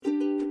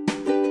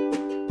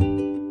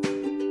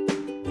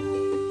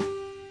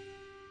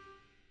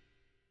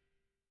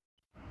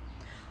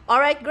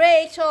Alright,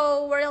 great.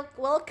 So,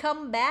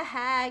 welcome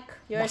back.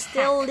 You're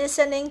still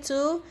listening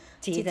to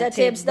Tita Tibbs,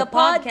 Tibbs, the the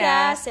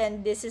podcast.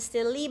 And this is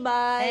still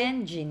Levi.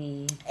 And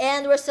Ginny.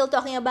 And we're still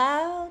talking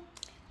about...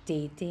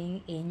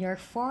 Dating in your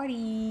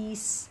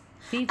 40s,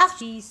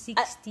 50s,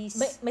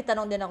 60s. May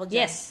tanong din ako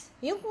dyan. Yes.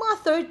 Yung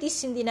mga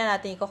 30s, hindi na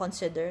natin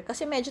i-consider.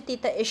 Kasi medyo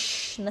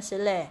tita-ish na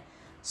sila eh.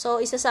 So,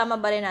 isasama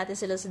ba rin natin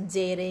sila sa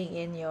dating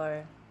in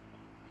your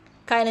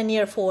kind of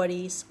near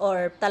 40s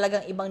or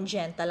talagang ibang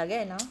gen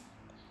talaga eh, no?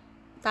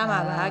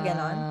 Tama ba?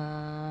 Ganon?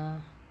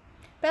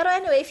 Pero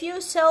anyway, if you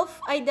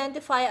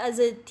self-identify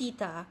as a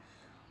tita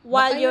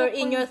while you're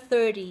in your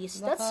 30s,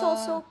 that's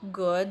also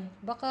good.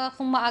 Baka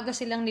kung maaga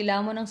silang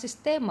nilamon ng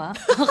sistema,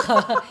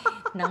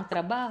 ng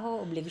trabaho,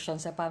 obligasyon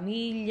sa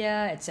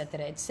pamilya,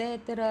 etc., etc.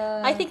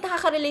 I think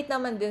nakaka-relate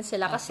naman din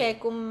sila kasi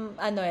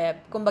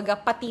kumbaga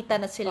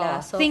patita na sila.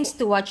 So, things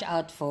to watch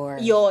out for.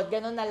 Yun,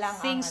 ganun na lang.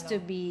 Things to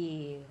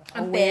be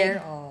aware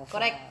of.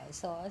 Correct.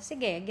 So,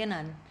 sige,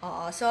 ganun.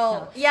 Oo.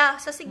 So,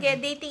 yeah. So, sige,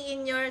 dating in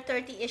your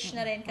 30-ish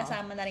na rin,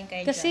 kasama na rin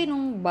kayo Kasi dyan.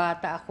 nung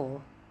bata ako,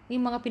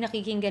 yung mga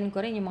pinakikinggan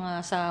ko rin, yung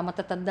mga sa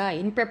matatanda,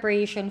 in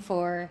preparation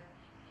for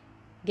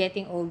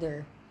getting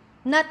older.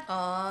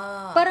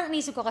 Parang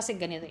nisip ko kasi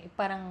ganito,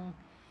 parang,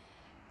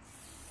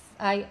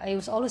 I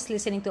was always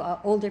listening to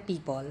older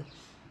people.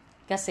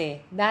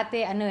 Kasi,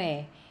 dati,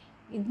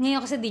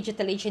 ngayon kasi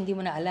digital age, hindi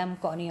mo na alam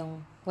kung ano yung,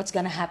 what's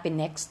gonna happen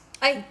next.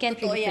 You can't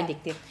really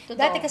predict it.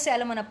 Dati kasi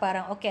alam mo na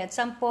parang, okay, at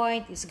some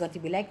point, it's going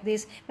to be like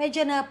this.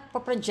 Medyo na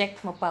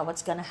project mo pa what's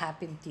gonna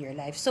happen to your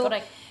life. So,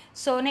 correct.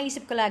 So,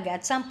 naisip ko lagi,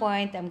 at some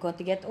point, I'm going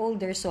to get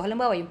older. So,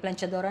 halimbawa, yung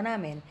planchadora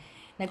namin,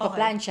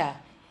 nagpa-plancha.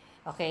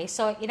 Okay?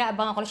 So,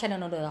 inaabangan ko siya,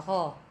 nanonood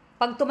ako.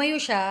 Pag tumayo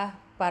siya,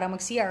 para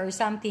mag-CR or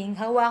something,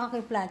 hawakan ko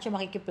yung plancha,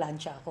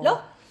 makikiplancha ako.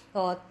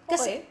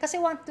 Kasi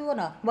want to,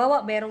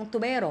 merong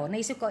tubero.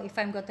 Naisip ko, if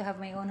I'm going to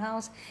have my own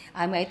house,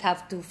 I might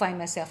have to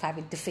find myself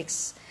having to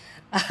fix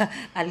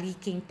a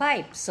leaking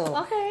pipe. So,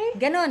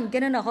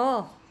 ganon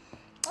ako.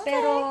 Okay.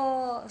 Pero,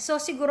 so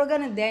siguro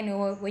ganun din,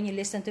 when you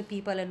listen to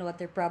people and what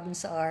their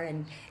problems are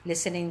and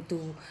listening to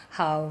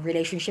how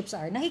relationships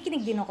are,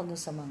 nakikinig din ako dun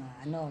sa mga,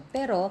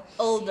 pero,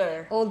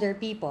 older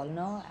people,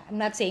 no? I'm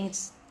not saying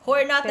it's, who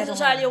are not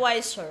necessarily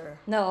wiser.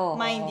 No.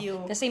 Mind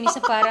you. Kasi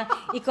minsan parang,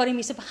 ikaw rin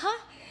minsan,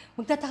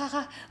 magtataka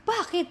ka,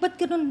 bakit? Ba't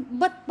ganun?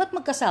 Ba't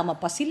magkasama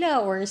pa sila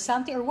or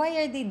something? Or why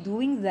are they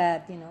doing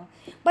that,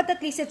 But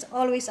at least it's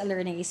always a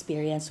learning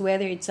experience.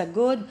 Whether it's a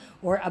good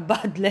or a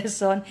bad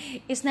lesson,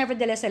 it's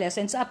nevertheless a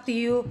lesson. It's up to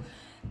you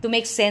to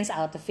make sense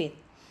out of it.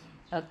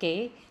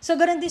 Okay? So,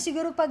 ganun din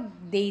siguro pag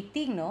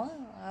dating, no?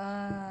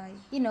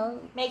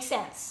 Makes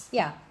sense.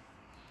 Yeah.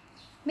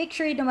 Make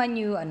sure naman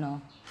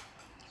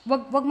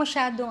wag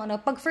masyadong,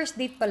 pag first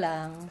date pa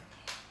lang,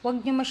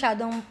 wag nyo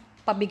masyadong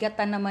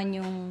pabigatan naman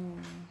yung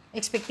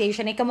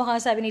expectation.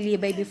 Kamukha sabi ni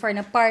Levi before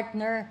na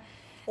partner.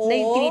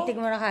 Dahil tinitig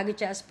mo na kagad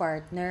siya as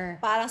partner.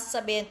 Parang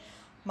sasabihin,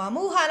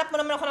 Mamu, hanap mo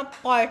naman ako ng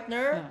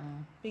partner.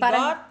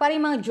 Parang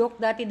yung mga joke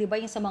dati, di ba,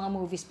 yung sa mga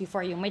movies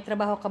before, yung may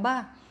trabaho ka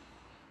ba?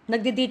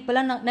 Nagde-date pa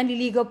lang,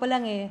 nanliligaw pa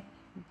lang eh.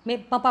 May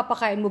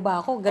mapapakain mo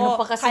ba ako? Ganun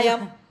pa kasi.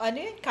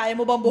 Kaya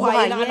mo bang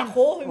buhayin ang anak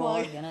ko?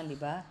 Ganun, di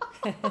ba?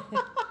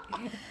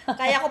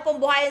 Kaya ko pong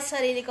buhayin sa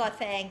sarili ko,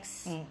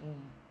 thanks.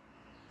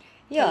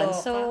 Yun,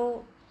 so,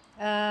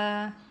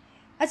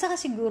 at saka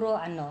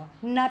siguro,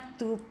 not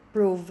to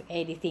prove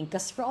anything.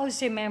 Because for always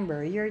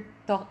remember, you're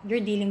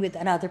dealing with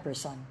another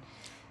person.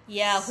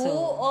 Yeah, who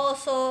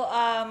also,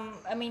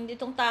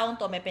 itong taong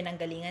to, may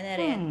pinanggalingan na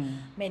rin.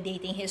 May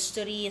dating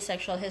history,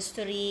 sexual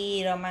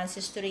history, romance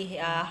history,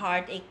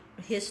 heartache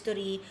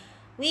history.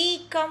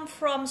 We come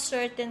from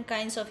certain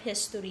kinds of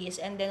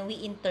histories and then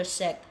we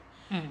intersect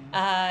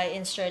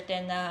in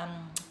certain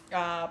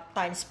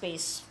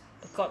time-space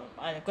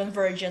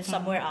convergence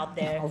somewhere out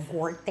there.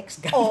 Vortex.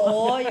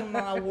 Yung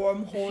mga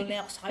wormhole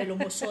na kung saan kayo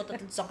lumusot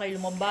at saan kayo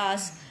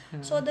lumabas.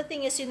 So, the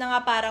thing is, yun na nga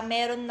parang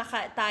meron na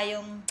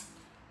tayong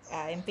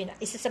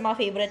isa sa mga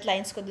favorite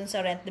lines ko dun sa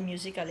Rent the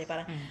Musical,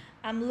 parang,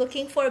 I'm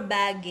looking for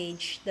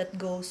baggage that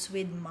goes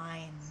with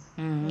mine.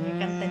 Yung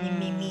kanta ni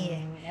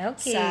Mimi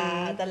Okay. Sa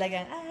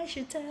talagang, I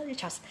should tell you,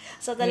 Chas.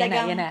 So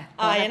talagang, yan na.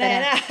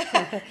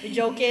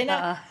 Joke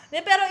na.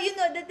 Pero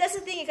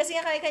that's the thing, kasi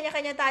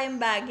kanya-kanya tayong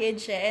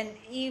baggage and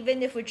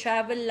even if we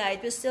travel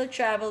light, we still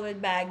travel with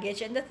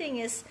baggage. And the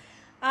thing is,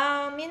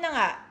 yun na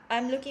nga,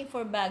 I'm looking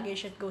for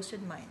baggage that goes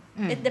with mine.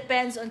 It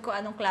depends on kung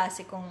anong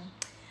klase,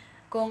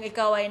 kung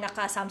ikaw ay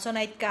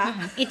naka-Samsonite ka.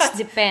 It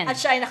depends. At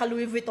siya ay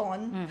naka-Louis Vuitton.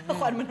 Kung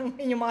ano man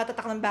yung mga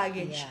tatak ng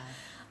baggage.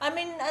 Yeah.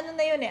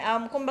 Na yun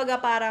kumbaga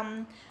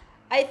parang,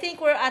 I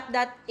think we're at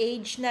that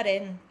age na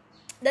rin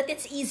that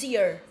it's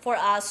easier for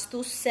us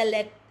to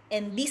select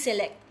and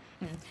deselect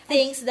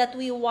things that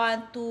we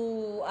want to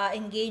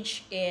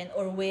engage in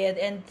or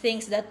with and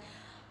things that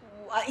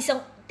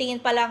isang tingin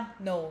pa lang,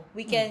 no.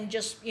 We can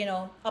just,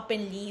 up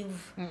and leave.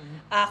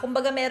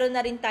 Kumbaga meron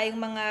na rin tayong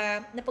mga,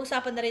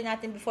 napag-usapan na rin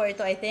natin before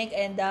ito, I think,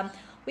 and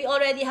we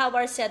already have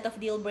our set of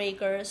deal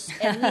breakers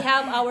and we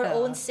have our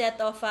own set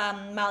of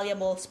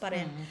malleables pa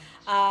rin.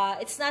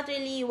 It's not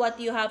really what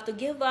you have to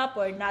give up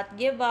or not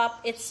give up.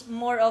 It's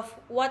more of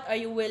what are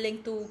you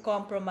willing to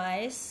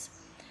compromise,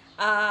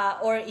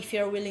 or if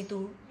you're willing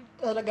to,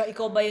 talaga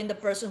ikaw ba yun the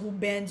person who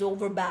bends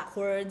over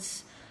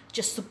backwards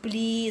just to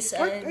please,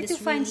 or to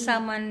find really,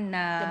 someone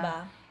na, diba?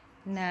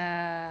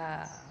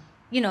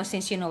 na,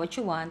 since you know what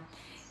you want,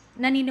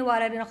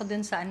 naniniwala rin ako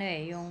dun sa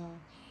yung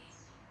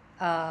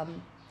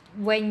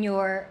when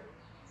you're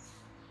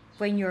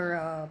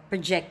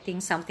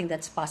projecting something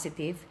that's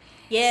positive,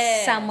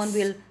 yes,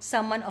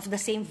 someone of the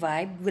same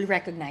vibe will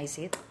recognize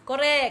it.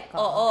 Correct.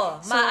 Oo.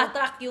 So,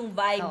 ma-attract yung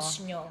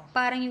vibes nyo.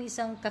 Parang yung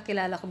isang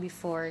kakilala ko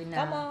before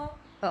na,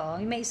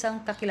 may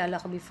isang kakilala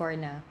ko before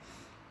na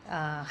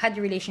had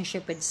a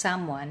relationship with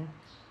someone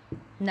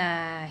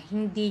na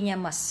hindi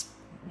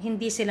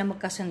sila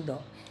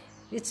magkasundo.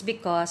 It's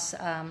because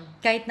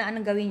kahit na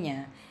anong gawin niya,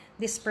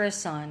 this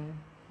person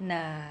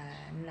na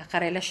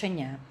nakarelasyon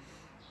niya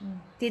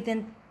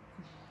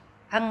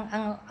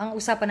ang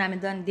usapan namin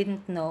doon,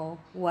 didn't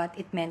know what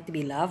it meant to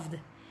be loved.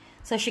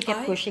 So she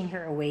kept pushing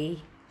her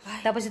away.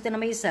 Tapos ito na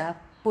may isa,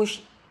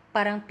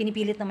 parang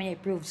pinipilit naman niya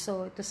i-prove.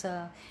 So ito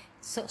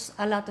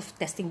a lot of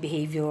testing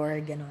behavior,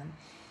 ganon.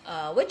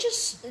 Which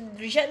is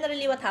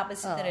generally what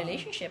happens in the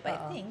relationship, I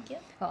think.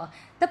 Yeah.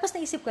 Tapos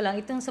naisip ko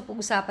lang, itong sa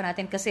pag-usapan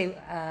natin, kasi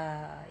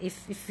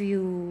if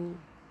you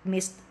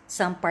missed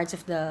some parts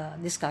of the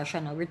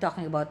discussion, we're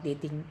talking about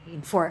dating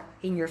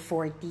in your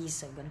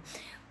 40s. So,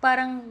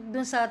 parang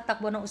dun sa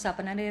takbo ng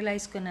usapan,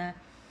 na-realize ko na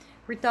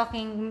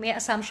may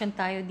assumption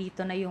tayo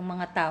dito na yung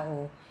mga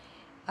tao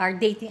are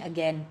dating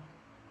again.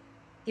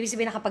 Ibig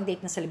sabihin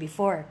nakapag-date na sila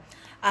before.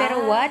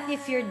 Pero what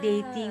if you're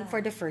dating for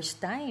the first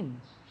time?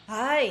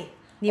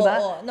 Di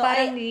ba? No,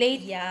 parang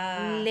late,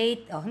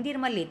 hindi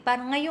naman late,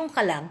 parang ngayon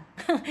ka lang.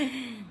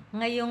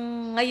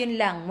 ngayon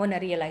lang mo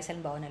na-realize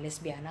halimbawa na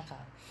lesbiana ka.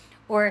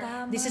 Or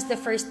this is the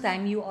first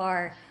time you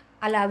are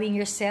allowing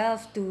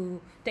yourself to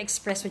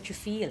express what you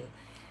feel.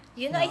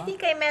 I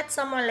think I met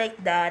someone like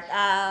that.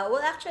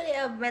 Actually,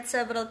 I've met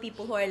several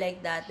people who are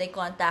like that. They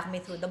contact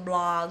me through the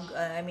blog.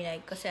 I've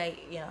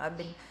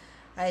been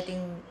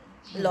writing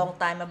long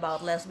time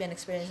about lesbian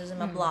experiences in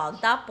my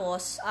blog.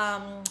 Tapos,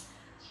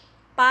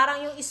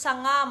 parang yung isa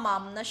nga,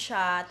 mom na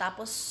siya,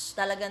 tapos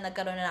talaga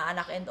nagkaroon na ng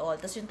anak and all.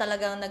 Tapos yung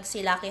talagang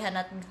nagsilakihan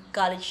at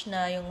college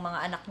na yung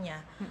mga anak niya.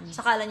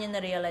 Saka lang niya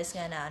na-realize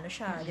nga na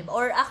siya. Diba?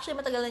 Or actually,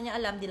 matagal na niya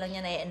alam, di lang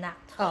niya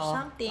na-enact or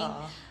something.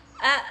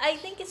 I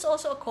think it's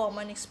also a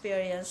common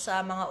experience sa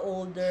mga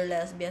older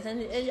lesbians.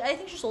 And I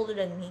think she's older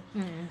than me.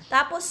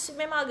 Tapos,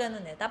 may mga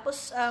ganun eh.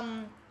 Tapos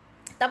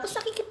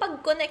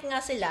nakikipag-connect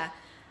nga sila.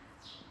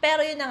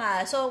 Pero yun na nga,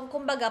 so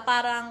kumbaga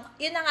parang,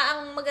 yun na nga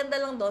ang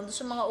maganda lang doon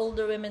sa mga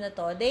older women na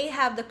to, they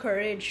have the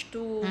courage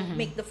to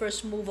make the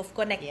first move of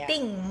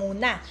connecting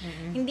muna.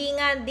 Hindi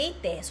nga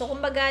date eh. So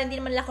kumbaga,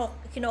 hindi naman lang ako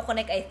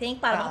kinoconnect, I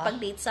think, para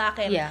makapag-date sa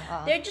akin.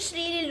 They're just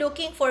really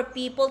looking for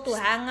people to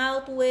hang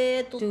out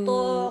with, to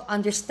talk.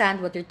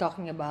 Understand what you're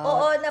talking about.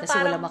 Na kasi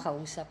parang, wala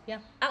makausap.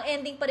 Ang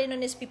ending pa rin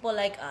nun is people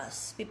like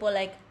us, people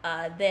like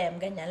them,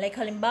 ganyan. Like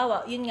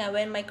halimbawa, yun nga,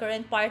 when my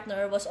current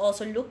partner was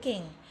also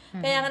looking,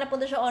 kaya nga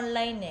napunta siya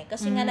online eh.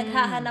 Kasi nga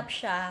naghahanap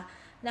siya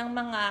ng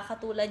mga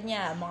katulad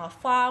niya, mga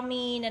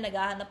farmie na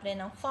naghahanap rin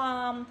ng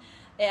farm.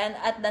 And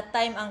at that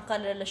time, ang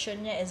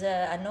karelasyon niya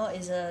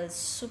is a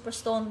super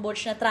stone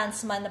butch na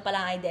trans man na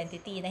palang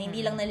identity, na hindi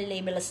lang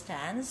nalilabel as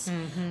trans.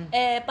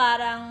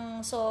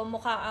 Parang, so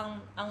mukha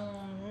ang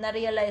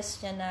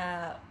na-realize niya na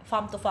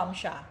farm to farm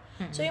siya.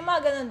 So yung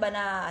mga ganun ba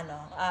na,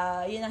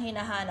 yun ang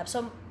hinahanap.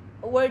 So,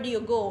 where do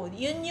you go?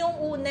 Yun yung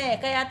una eh.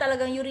 Kaya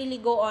talagang you really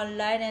go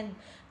online and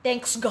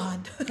thanks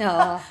God.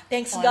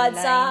 Thanks God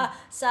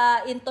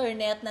sa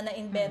internet na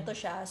na-invento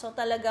siya. So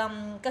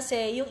talagang,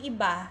 kasi yung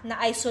iba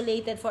na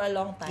isolated for a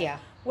long time.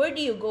 Where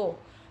do you go?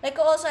 Like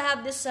I also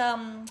have this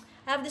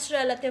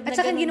relative at na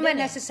saka hindi naman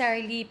eh.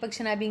 necessarily pag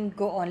sinabing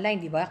go online,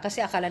 di ba?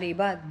 Kasi akala na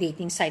iba,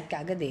 dating site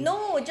ka agad eh.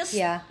 No, just,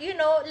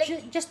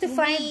 like, just to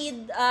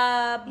find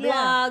read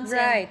blogs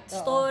and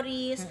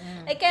stories.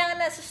 Like, kaya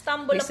nga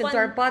nasa-stumble listen to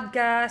our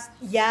podcast.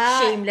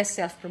 Shameless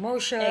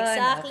self-promotion.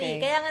 Exactly.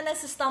 Kaya nga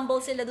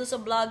nasa-stumble sila doon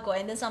sa blog ko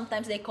and then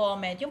sometimes they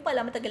comment. Yung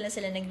pala, matagal na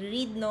sila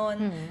nag-read nun.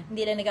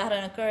 Hindi lang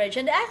nagkakaroon ng courage.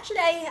 And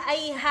actually,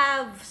 I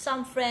have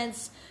some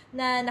friends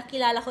na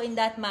nakilala ko in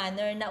that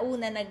manner, na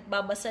una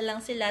nagbabasa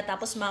lang sila,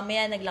 tapos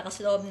mamaya naglakas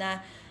loob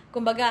na,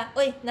 kumbaga,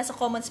 nasa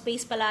common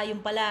space pala,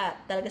 yung pala,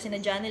 talaga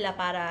sinadya nila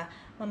para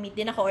ma-meet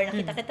din ako, or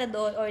nakita kita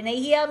doon, or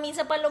nahihiya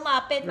minsan pa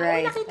lumapit,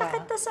 nakita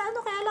kita sa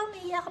kaya lang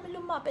nahihiya kami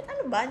lumapit.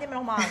 Ano ba? Hindi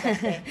man ako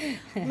makagante.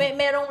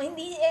 Merong,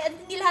 hindi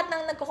lahat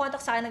ng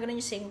nagko-contact sa akin na gano'n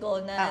yung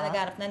single na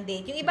nagharap ng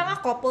date. Yung iba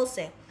nga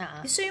couples eh.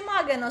 So yung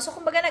mga gano'n, so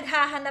kumbaga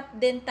naghahanap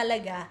din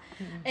talaga.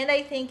 And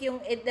I think yung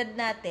edad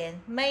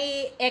natin,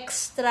 may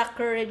extra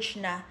courage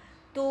na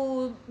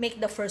to make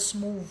the first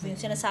move, yung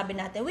sinasabi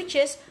natin, which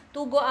is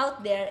to go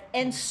out there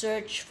and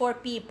search for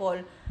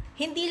people,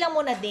 hindi lang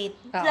muna date,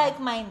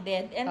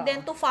 like-minded, and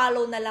then to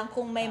follow na lang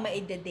kung may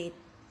maide-date.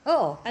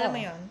 Alam mo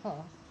yun?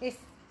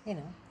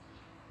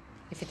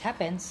 if it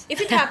happens. If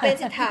it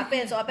happens, it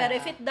happens. Pero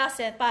if it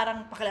doesn't,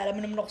 parang pakilala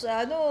mo naman ako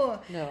sa ano.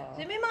 No.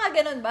 So, may mga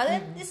ganun ba?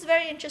 It's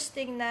very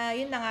interesting na,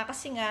 yun na nga,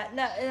 kasi nga,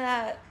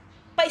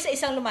 pa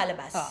isa-isang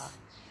lumalabas.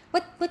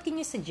 What can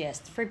you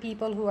suggest for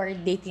people who are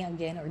dating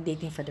again or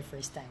dating for the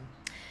first time?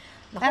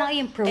 Parang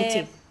yung pro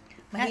tip.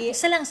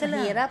 Isa lang.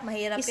 Mahirap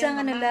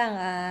Isang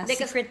yan,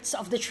 secrets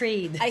of the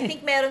trade. I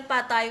think meron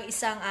pa tayong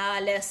isang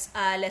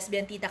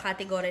lesbian tita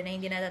category na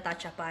hindi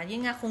natatouchapan.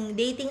 Yun nga, kung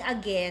dating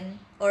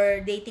again or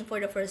dating for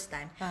the first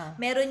time,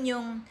 meron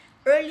yung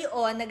early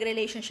on,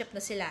 nag-relationship na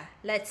sila.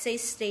 Let's say,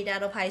 straight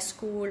out of high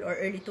school or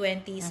early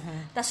 20s.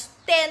 Tas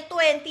 10,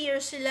 20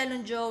 years sila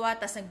nung jowa,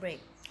 tas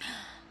nag-break.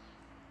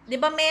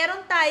 Diba,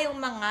 meron tayong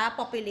mga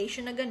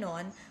population na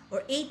ganon,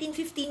 or 18,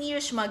 15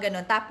 years mga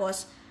ganon,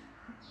 tapos,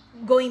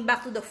 going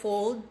back to the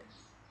fold,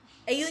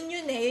 yun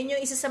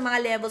yung isa sa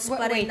mga levels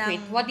pa rin ng...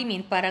 Wait, what do you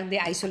mean? Parang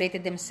they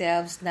isolated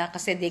themselves na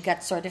kasi they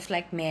got sort of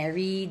like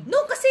married?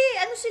 No, kasi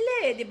ano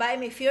sila di ba? I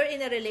mean, if you're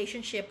in a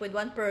relationship with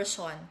one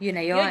person, yun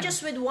na yun. You're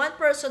just with one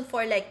person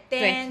for like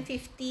 10,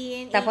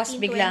 15, 18, 20. Tapos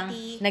biglang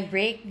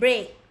nag-break?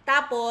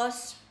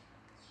 Tapos,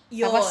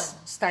 yun. Tapos,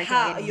 start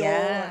again.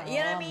 Yun. You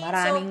know what I mean?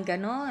 Maraming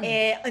ganon.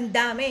 Ang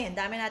dami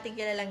natin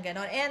kilalang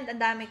ganon. And ang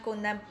dami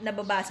kong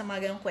nababasa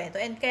mga ganong kwento.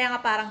 And kaya nga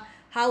parang,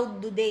 how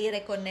do they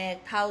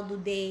reconnect? How do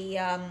they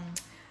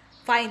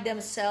find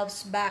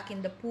themselves back in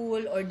the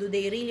pool? Or do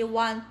they really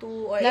want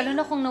to? Or lalo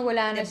na kung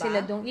nawala na diba?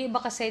 sila doon. Iba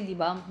kasi, di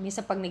ba,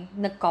 minsan pag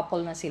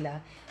nag-couple na sila,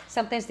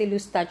 sometimes they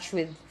lose touch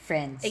with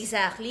friends.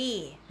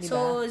 Exactly. Diba?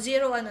 So,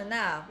 zero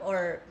na,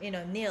 or,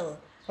 nil.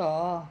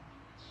 Oo.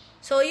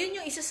 So, yun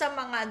yung isa sa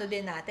mga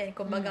din natin.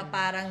 Kumbaga,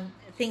 parang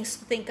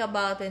things to think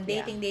about when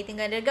dating.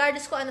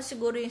 Regardless kung ano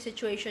siguro yung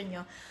situation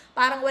nyo,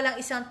 parang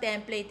walang isang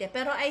template .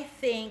 Pero I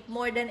think,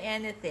 more than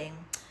anything,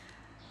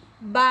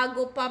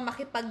 bago pa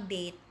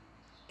makipag-date,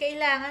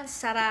 kailangan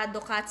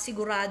sarado ka at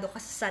sigurado ka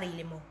sa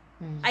sarili mo.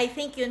 I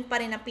think yun pa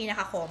rin ang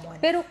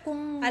pinaka-common. Pero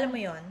kung... Alam mo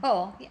yun?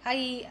 Oo.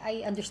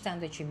 I understand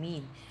what you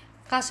mean.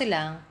 Kaso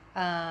lang,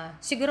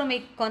 siguro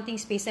may konting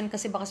space din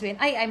kasi baka sabihin,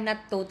 I'm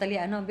not totally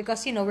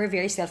because we're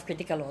very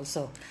self-critical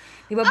also.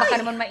 Di ba baka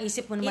naman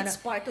maisip mo naman. It's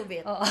part of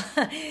it. Oo.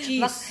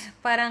 Jeez.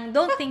 Parang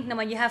don't think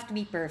naman you have to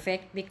be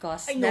perfect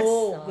because I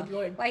know, good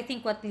Lord. I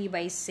think what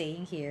Levi is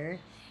saying here,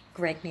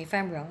 correct me if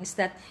I'm wrong, is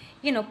that,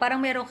 parang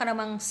meron ka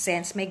namang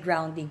sense, may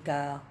grounding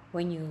ka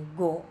when you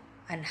go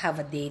and have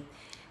a date.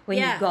 When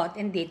you go out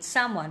and date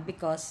someone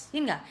because,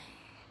 yun nga,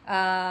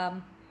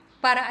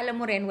 para alam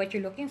mo rin what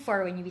you're looking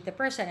for when you meet a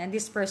person. And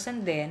this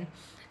person then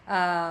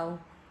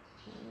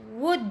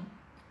would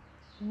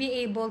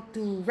be able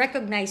to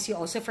recognize you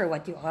also for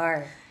what you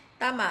are.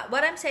 Tama.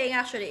 What I'm saying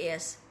actually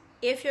is,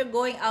 if you're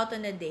going out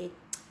on a date,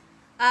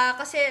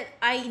 kasi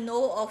I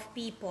know of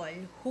people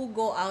who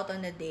go out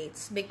on the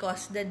dates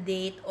because the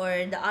date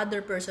or the other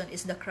person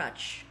is the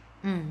crutch.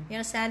 You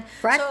understand?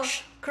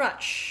 Crutch? So,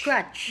 crutch.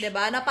 Crutch.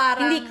 Diba? Na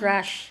parang... Hindi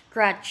crush.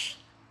 Crutch.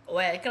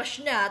 Well,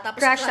 crush na, tapos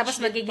crush, crutch tapos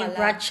din magiging pala.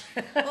 crutch.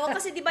 Oo,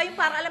 kasi di ba yung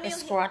parang, alam mo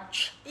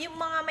yung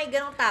mga may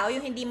ganong tao,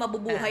 yung hindi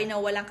mabubuhay na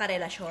walang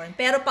karelasyon.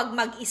 Pero pag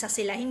mag-isa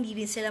sila, hindi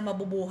din sila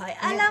mabubuhay.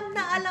 Alam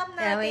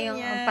natin yung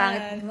yan.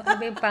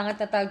 Yung pangit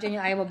na tawag dyan,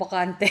 yung ayaw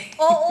mabakante.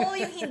 Oo,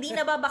 yung hindi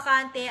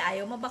nababakante,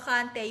 ayaw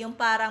mabakante, yung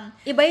parang...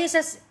 Iba yung sa,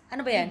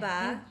 ano ba yan? Diba?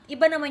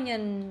 Iba naman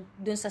yun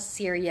dun sa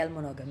serial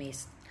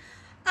monogamist.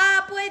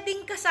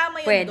 Pwedeng kasama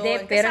yun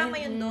doon. Pero kasama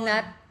yun doon.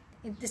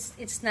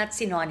 It's not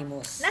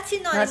synonymous. Not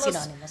synonymous.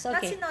 Okay.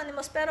 Not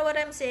synonymous. Pero what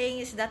I'm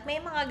saying is that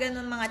may mga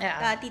ganun mga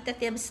tita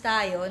tips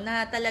tayo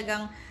na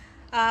talagang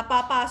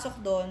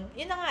papasok doon.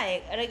 Yun na nga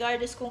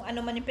regardless kung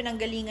ano man yung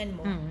pinanggalingan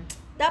mo.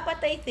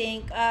 Dapat I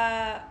think,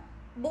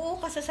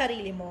 buo ka sa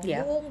sarili mo.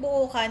 Yeah.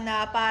 Buong-buo ka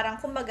na parang,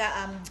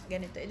 kumbaga,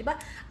 ganito. Di ba?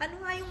 Ano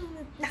nga yung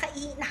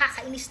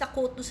nakakainis na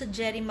quote sa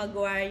Jerry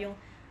Maguire, yung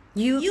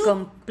You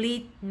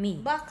complete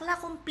me. Bakla,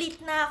 complete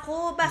na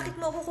ako. Bakit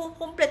mo ako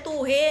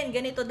kumpletuhin?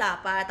 Ganito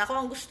dapat. Ako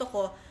ang gusto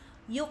ko,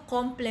 you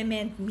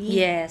complement me.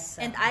 Yes.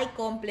 And I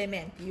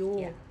complement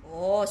you. Yeah.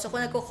 So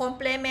kung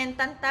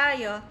nagko-complementan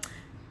tayo,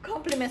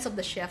 compliments of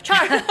the chef.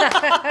 Char!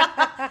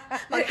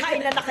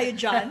 Magkain na kayo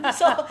dyan.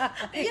 So,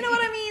 you know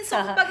what I mean?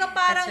 So, kumbaga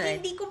parang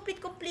hindi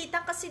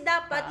complete-completan kasi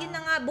dapat, yun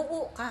na nga,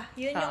 buo ka.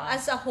 Yun yung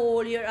as a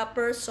whole, you're a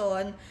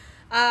person.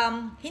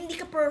 Hindi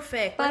ka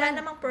perfect. Wala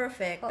namang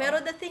perfect. Pero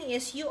the thing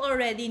is, you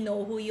already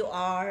know who you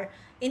are.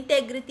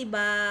 Integrity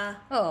ba?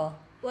 Oo.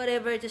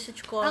 Whatever it is that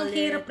you call Ang it.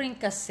 hirap rin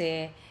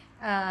kasi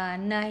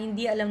na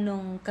hindi alam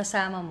nung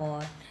kasama mo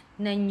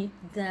na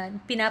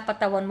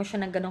pinapatawan mo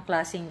siya ng ganong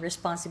klaseng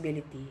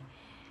responsibility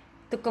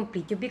to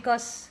complete you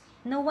because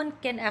no one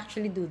can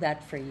actually do that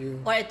for you.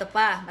 Or ito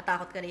pa,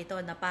 matakot ka rito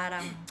na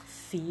parang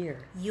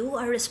Fear. You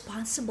are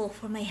responsible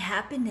for my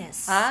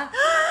happiness.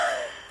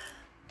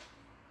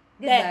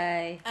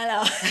 Goodbye.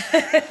 Hello.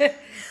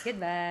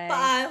 Goodbye.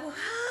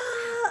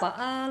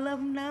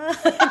 Paalam na.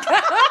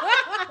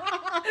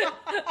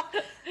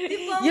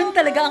 Diba, Yun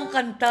talaga ang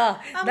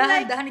kanta. I'm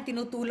Dahan-dahan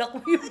tinutulak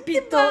mo yung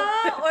pito.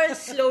 Diba? Or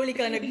slowly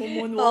kang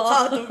nagmumoonwalk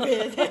out of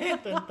it.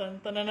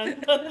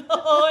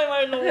 Oh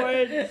my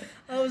Lord.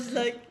 I was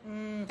like,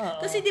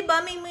 Kasi diba,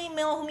 may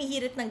mga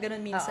humihirit ng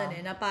ganun minsan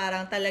na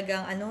parang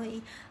talagang,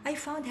 I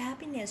found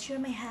happiness.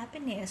 You're my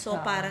happiness. So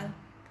parang,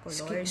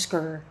 Lord.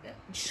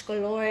 Diyos ko,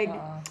 Lord.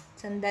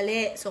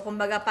 Sandali. So,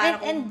 kumbaga,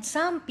 parang... And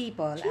some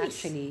people,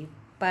 actually,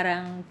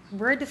 parang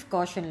word of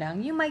caution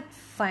lang, you might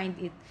find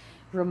it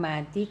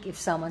romantic if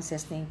someone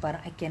says parang,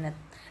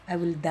 I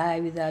will die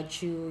without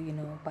you,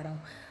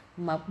 parang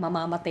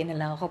mamamatay na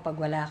lang ako pag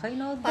wala ka.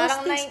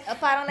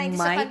 Parang 90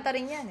 sa kanta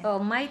rin yan.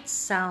 Might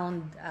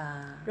sound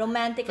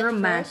romantic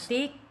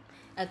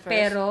at first.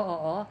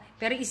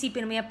 Pero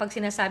isipin mo yan pag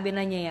sinasabi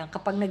na niya yan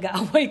kapag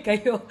nag-aaway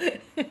kayo.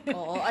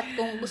 Oo, at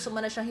kung gusto mo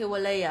na siyang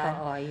hiwalayan.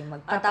 Yung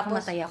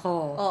magpapakamatay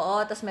ako.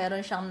 Tapos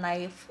meron siyang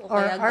knife o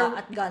kaya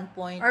at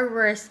gunpoint. Or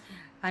worse,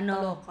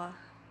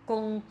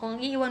 kung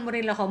iiwan mo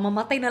rin ako,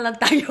 mamatay na lang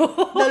tayo.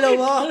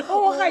 Dalawa.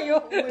 Dalawa kayo.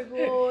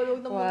 Oh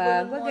my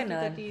God. Wag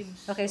ganun.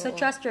 Okay, so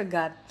trust your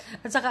gut.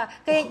 At saka,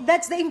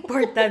 that's the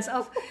importance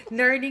of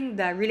learning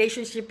the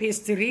relationship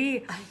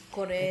history. Ay,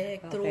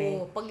 correct.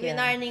 True. Pag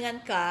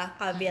winarningan ka,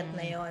 caveat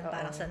na yon,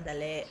 parang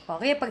sandali.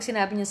 Okay, pag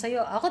sinabi niya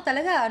sa'yo, ako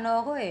talaga,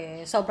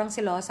 sobrang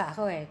silosa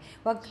ako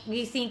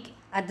you think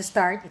at the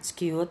start, it's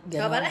cute.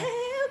 Ganon.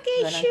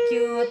 Okay, ganon, sure.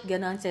 Cute,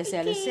 ganon,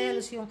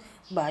 selos yung,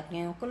 ba't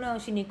ngayon ko lang,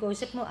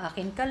 sinikosip mo,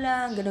 akin ka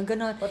lang,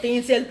 ganon. Pati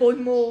yung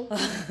cellphone mo.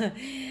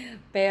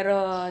 Pero,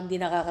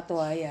 hindi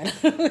nakakatuwa yan.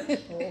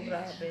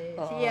 Grabe.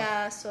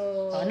 Yeah, so...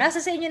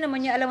 nasa sa inyo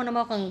naman alam mo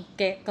naman kung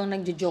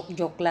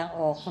nagjo-joke-joke lang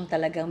o kung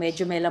talagang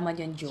medyo may laman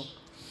yung joke.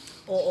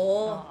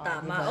 Oo,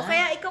 tama. Diba? O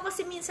kaya ikaw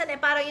kasi minsan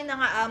parang yun na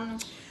nga,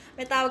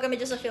 may tawag kami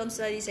dyan sa film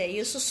studies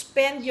you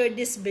suspend your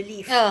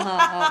disbelief.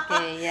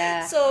 Okay,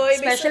 yeah. So,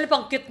 especially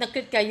pang cute na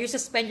cute ka, you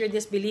suspend your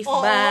disbelief,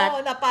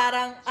 but... na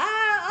parang,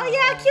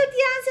 yeah, cute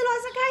yan,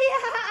 silosa ka,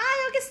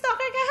 okay,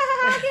 stalker ka,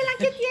 okay lang,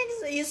 cute yan.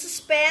 So, you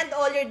suspend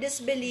all your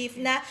disbelief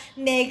na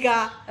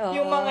nega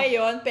yung mga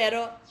yon,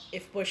 pero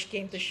if push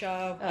came to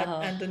shove, at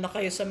andun na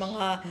kayo sa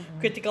mga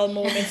critical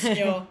moments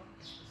nyo,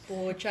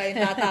 pucha, yung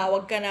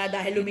tatawag ka na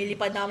dahil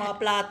lumilipad na mga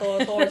plato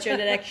towards your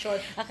direction.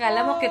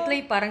 Akala mo,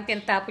 Kitlay, parang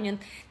tinapon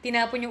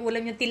yung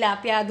ulam yung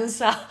tilapia dun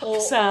sa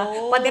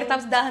pader,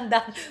 tapos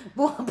dahan-dahan,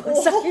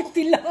 bumabagsak yung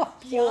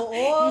tilapia.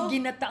 Yung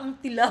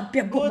ginataang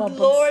tilapia bumabagsak. Good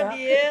Lord,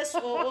 yes.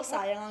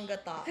 Sayang ang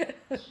gata.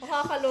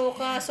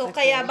 Makakaloka. So,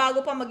 kaya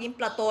bago pa maging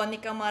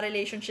platonic ang mga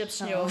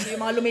relationships nyo,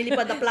 yung mga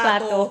lumilipad na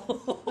plato.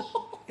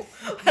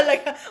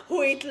 Halaga,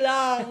 wait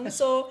lang.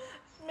 So,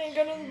 may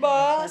ganun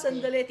ba?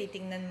 Sandali,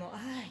 titingnan mo.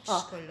 Ay,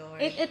 Diyos ko,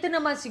 Lord. Ito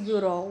naman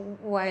siguro,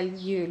 while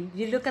you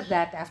look at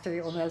that after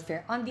your own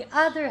welfare. On the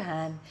other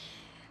hand,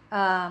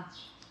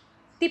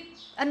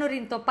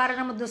 rin to, para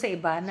naman doon sa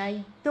iba, na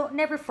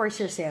never force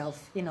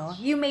yourself,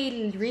 You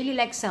may really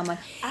like someone.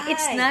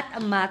 It's not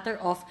a matter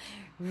of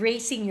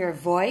raising your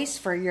voice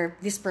for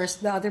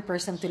the other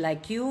person to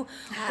like you,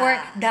 or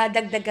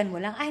dadagdagan mo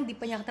lang, hindi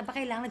pa niya kita,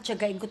 kailangan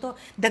tiyagain ko to,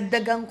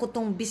 dagdagan ko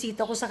tong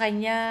bisita ko sa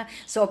kanya,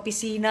 sa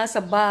opisina,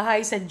 sa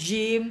bahay, sa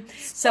gym,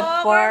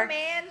 sa park.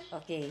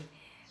 Okay.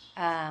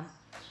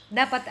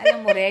 Dapat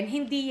alam mo rin,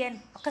 hindi yan,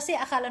 kasi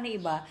akala ng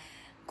iba,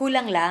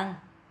 kulang lang,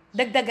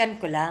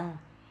 dagdagan ko lang.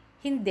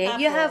 Hindi.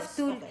 Tapos, you have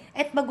to,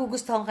 at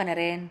magugustuhan ka na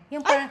rin.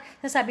 Yung parang,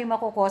 nasabi mo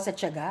kukuha sa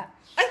tiyaga.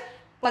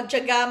 Pag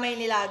tiyaga may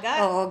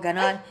nilaga? Oo,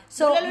 ganon.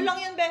 So, lalo lang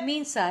yun, Ben.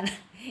 Minsan,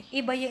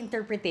 iba yung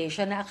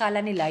interpretation na akala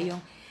nila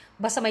yung,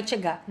 basta may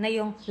tiyaga, na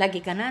yung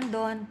lagi ka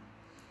nandun.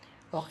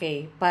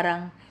 Okay,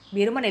 parang,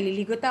 biro man,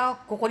 naliligo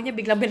tao, kukunin niya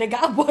biglang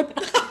binag-aabot.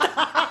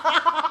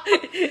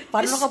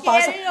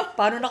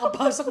 Paano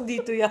nakapasok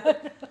dito yan?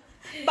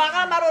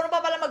 Baka marunong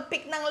pa pala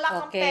mag-pick ng lock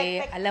ng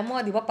pek-pek. Alam mo,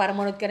 di ba, para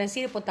manood ka ng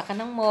sine, punta ka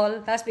ng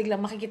mall, tapos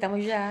biglang makikita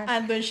mo siya.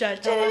 Andun siya.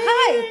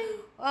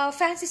 Hi!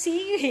 Fancy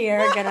seeing you here.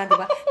 Ganon, di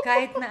ba?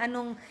 Kahit na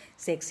anong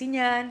sexy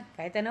niyan,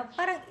 kahit ano,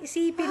 parang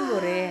isipin mo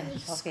rin.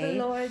 Okay?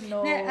 Lord,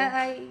 no.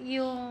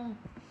 Yung,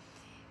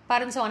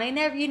 parang so,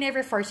 you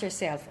never force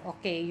yourself.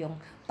 Okay, yung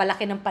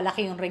palaki ng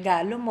palaki yung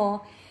regalo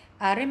mo.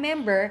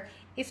 Remember,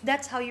 if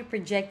that's how you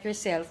project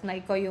yourself, na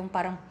ikaw yung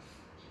parang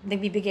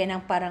nagbibigay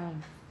ng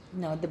parang,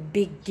 the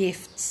big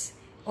gifts,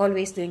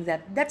 always doing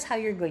that, that's how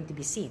you're going to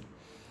be seen.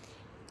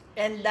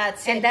 And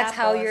that's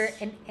how you're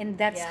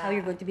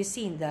going to be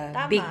seen, the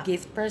big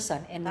gift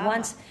person. And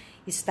once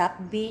you stop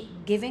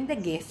giving the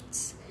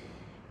gifts,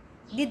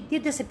 you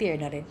disappear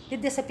na rin.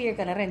 Disappear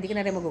ka na rin. Hindi ka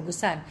na rin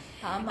magugustuhan.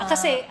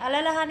 Kasi,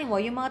 alalahanin mo,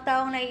 yung mga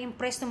taong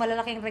nai-impress ng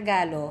malalaking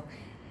regalo,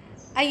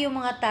 ay yung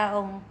mga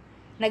taong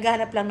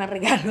naghahanap lang ng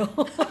regalo.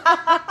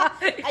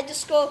 Ay,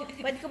 Diyos ko,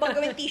 pwede ko bang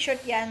gawin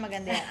t-shirt yan?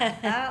 Maganda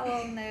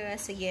yan.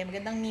 Sige,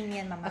 magandang meme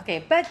yan, mama.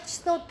 Okay, but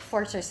just don't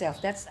force yourself.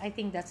 I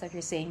think that's what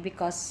you're saying,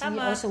 because you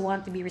also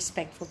want to be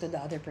respectful to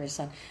the other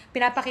person.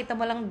 Pinapakita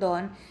mo lang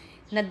doon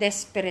na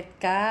desperate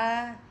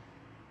ka,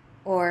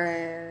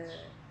 or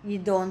you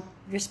don't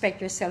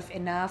respect yourself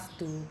enough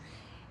to,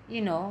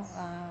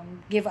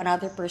 give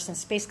another person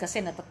space kasi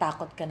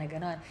natatakot ka na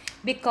gano'n.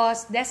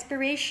 Because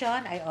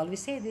desperation, I always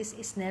say this,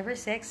 is never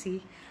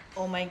sexy.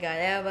 Oh my God,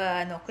 I have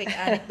a quick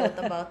anecdote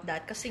about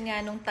that. Kasi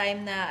nga, nung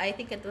time na, I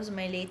think it was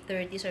my late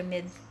 30s or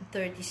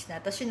mid-30s na,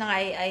 tapos yun na nga,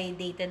 I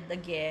dated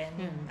again,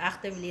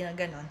 actively na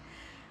gano'n.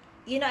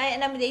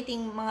 And I'm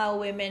dating mga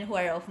women who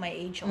are of my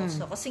age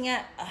also. Kasi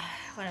nga,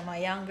 ako na mga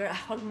younger,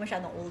 ako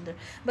masyadong older.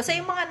 Basta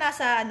yung mga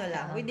nasa,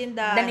 within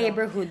the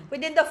neighborhood.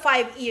 Within the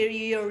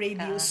 5-year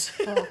radius.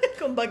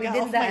 Kumbaga,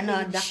 within of my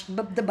age.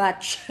 The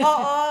batch.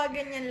 Oo,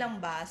 ganyan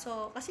lang ba?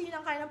 So, kasi yun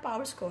ang kaya ng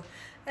powers ko.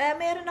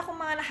 Meron akong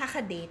mga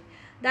nakaka-date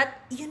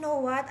that, you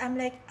know what, I'm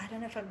like, I don't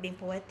know if I'm being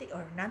poetic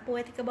or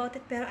non-poetic about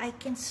it, pero I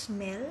can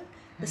smell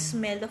the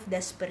smell of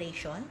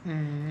desperation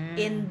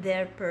in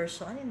their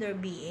person, in their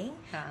being.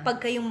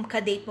 Pag kayong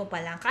ka-date mo pa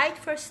lang, kahit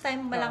first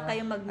time mo lang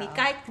kayong mag-meet,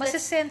 kahit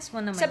masisense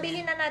mo naman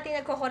sabihin na natin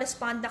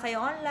nagko-correspond na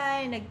kayo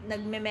online,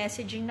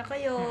 nagme-messaging na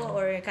kayo,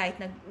 or kahit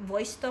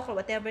nag-voice talk or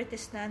whatever it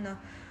is na,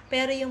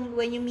 pero yung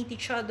when you meet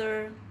each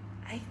other,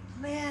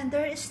 man,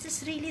 there is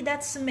this really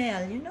that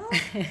smell,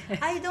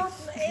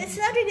 it's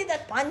not really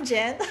that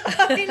pungent,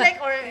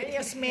 or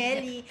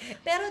smelly,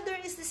 pero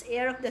there is this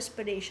air of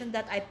desperation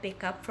that I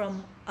pick up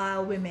from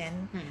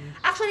women.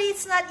 Actually,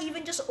 it's not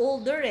even just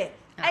older,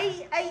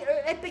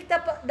 I picked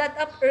that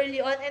up early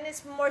on, and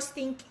it's more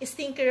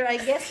stinkier, I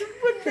guess,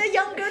 with the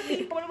younger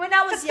people when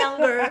I was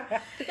younger.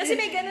 Kasi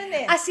may ganun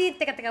eh.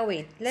 Teka,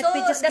 wait. Let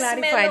me just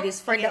clarify this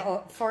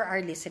for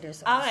our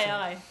listeners also.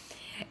 Okay.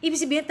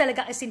 Ibig sabihin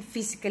talaga as in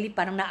physically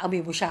parang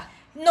naamoy mo siya.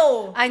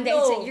 No.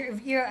 It's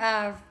your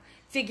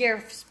figure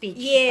of speech.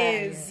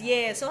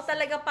 Yes. So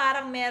talaga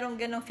parang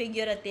merong ganong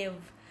figurative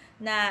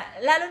na,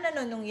 lalo na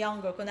nung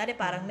younger, kunwari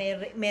parang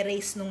may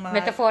race nung mga...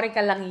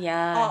 Metaphorical lang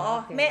yan.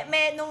 Oo. Okay.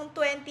 May nung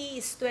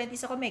 20s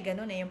ako, may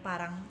ganon yung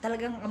parang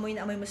talagang amoy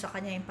na amoy mo sa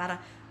kanya, yung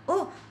parang,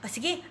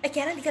 sige,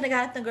 kaya hindi ka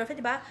naghanap ng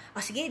girlfriend, diba?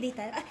 Sige, date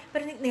tayo.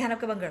 Pero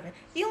naghanap ka bang girlfriend?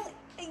 Yung,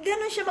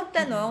 ganon siya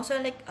magtanong. So,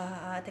 like,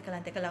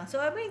 teka lang.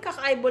 So, may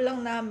kaka-eyeball lang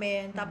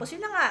namin. Tapos,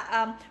 yun na nga,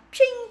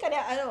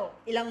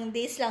 ilang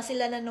days lang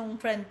sila na nung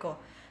friend ko.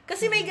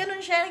 Kasi may ganon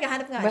siya,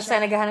 naghahanap nga Basta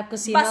siya. naghahanap kung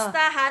sino.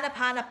 Basta,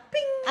 hanap,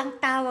 ping! Ang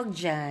tawag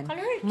dyan,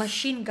 Alert.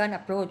 machine gun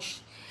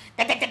approach.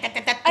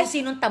 Kung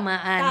sinong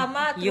tamaan.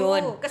 Tama, true.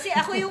 Yun. Kasi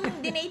ako yung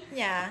dinate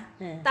niya,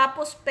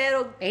 tapos,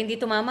 pero, hindi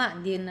tumama.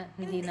 Hindi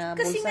na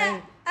kasi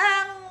bullseye.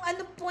 nga,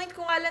 point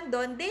ko nga lang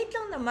doon, date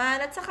lang naman,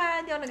 at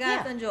saka hindi ako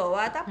naghahanap ng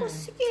jowa. Tapos,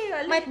 sige,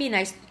 Might be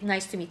nice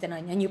to meet a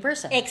new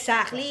person.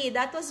 Exactly.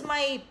 That was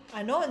my,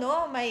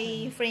 my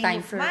frame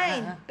Time of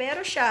mind.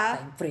 Pero siya,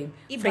 Time frame.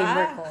 iba.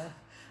 Framework ko.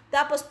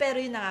 Tapos, pero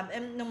yun na nga,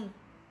 nung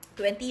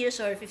 20 years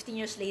or 15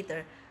 years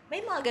later, may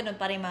mga ganun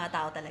pa rin mga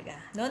tao talaga.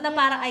 No? Na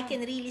parang I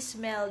can really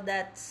smell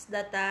the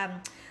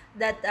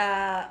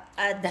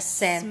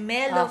scent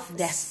smell of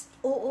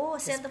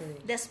scent of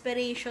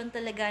desperation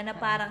talaga na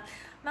parang,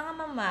 mga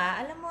mama,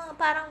 alam mo,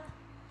 parang,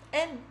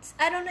 and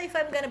I don't know if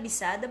I'm gonna be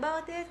sad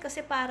about it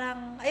kasi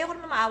parang, ayoko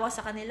na maawa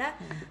sa kanila.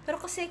 Pero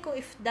kasi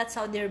if that's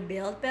how they're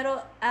built, pero,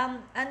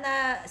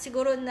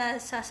 siguro na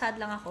sad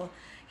lang ako,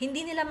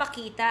 hindi nila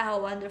makita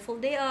how wonderful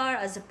they are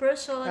as a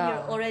person.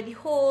 You're already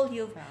whole.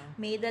 You've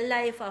made a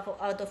life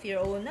out of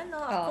your own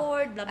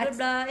accord, blah, blah,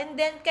 blah. And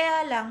then,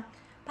 kaya lang,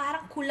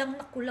 parang kulang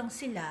na kulang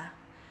sila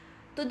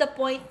to the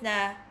point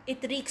na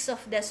it reeks of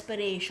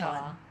desperation.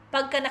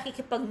 Pagka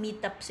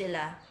nakikipag-meet up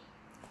sila.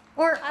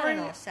 Or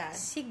sad.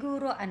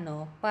 Siguro,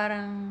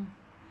 parang,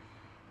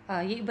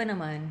 yung iba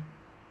naman,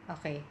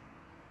 okay,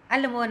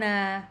 alam mo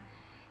na,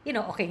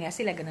 okay nga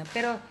sila, ganun.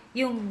 Pero,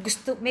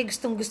 may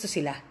gustong-gusto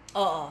sila.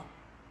 Oo.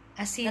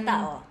 As in, na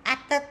tao.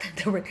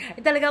 atat the word.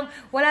 Talagang,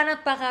 wala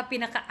nang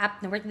pinaka-apt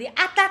na word.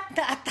 Atat.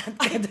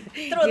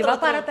 True, diba? true,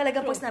 Para true,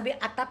 talagang true. pag sinabi,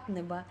 atat,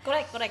 diba?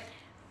 Correct.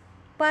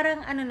 Parang,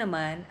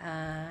 naman,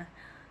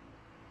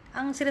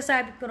 ang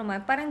sinasabi ko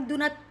naman, parang do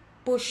not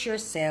push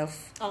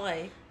yourself.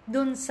 Okay.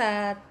 Dun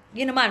sa,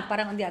 yun naman,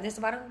 parang on the other,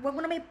 parang, wag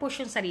mo na may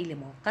push yung sarili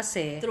mo.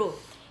 Kasi, True.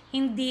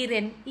 hindi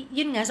rin,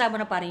 yun nga, sabi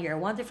na parang you're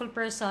a wonderful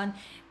person,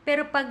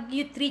 pero pag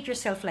you treat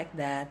yourself like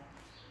that,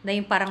 na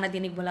yung parang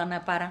nadinig mo lang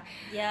na parang,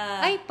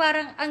 ay,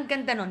 parang ang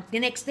ganda nun. The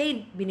next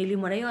day, binili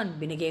mo na yon,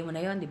 binigay mo na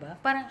yon, di ba?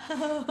 Parang,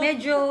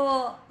 medyo,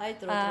 Ay,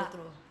 true.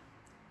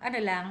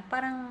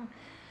 Parang,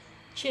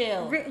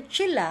 Chill.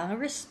 Chill lang,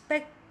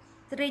 respect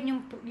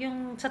rin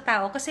yung sa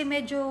tao, kasi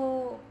medyo,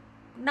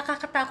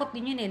 nakakatakot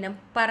din yun na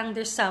parang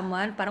there's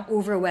someone, parang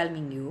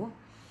overwhelming you.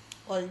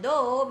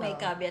 Although, may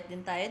caveat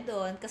din tayo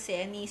doon, kasi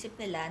iniisip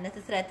nila,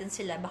 natithreaten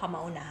sila, baka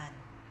maunahan.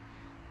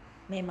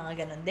 May mga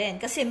ganun din.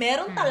 Kasi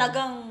meron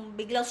talagang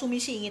biglang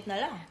sumisingit na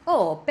lang.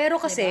 Oo,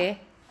 pero kasi,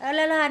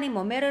 alalahanin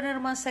mo, meron na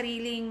naman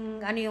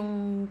sariling,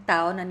 yung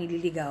tao na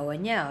nililigawan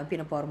niya, o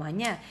pinapormahan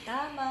niya.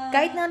 Tama.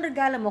 Kahit na ang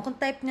regalo mo, kung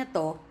type niya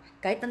to,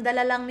 kahit ang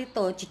dala lang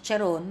nito,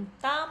 chicharon.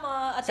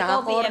 Tama. At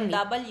saka ikaw,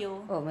 BMW.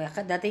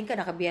 Dating ka,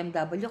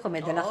 naka-BMW ka,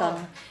 may dala kang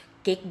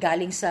cake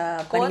galing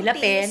sa Manila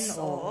Pen.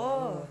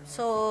 Oo.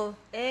 So,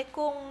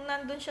 kung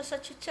nandun siya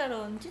sa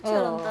chicharon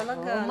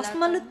talaga. Mas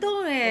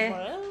malutong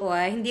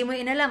Hindi mo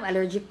inalam,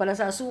 allergic pala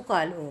sa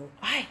asukal.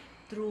 Ay,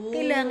 True.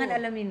 Kailangan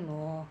alamin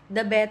mo,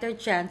 the better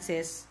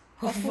chances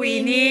of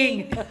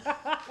winning.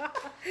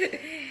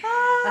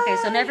 Okay,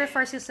 so never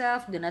force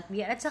yourself, do not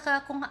be, at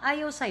saka kung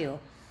ayaw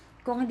sa'yo,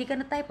 kung hindi ka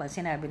na type,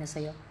 sinabi na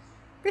sa'yo,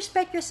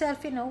 respect yourself,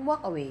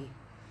 walk away.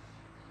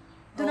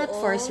 Do not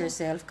force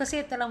yourself.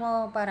 Kasi alam mo,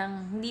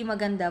 parang hindi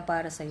maganda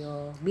para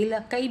sa'yo.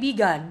 Bilang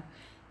kaibigan,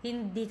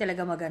 hindi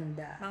talaga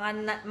maganda.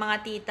 Mga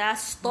tita,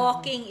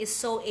 stalking is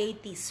so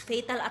 80s.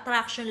 Fatal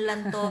attraction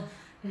lang to.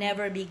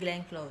 Never be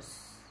Glenn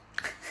close.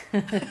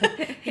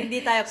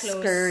 Hindi tayo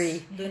close.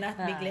 Scurry. Do not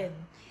be Glenn.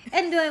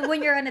 And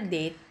when you're on a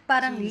date,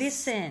 parang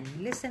listen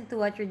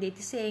to what your date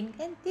is saying,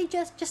 and you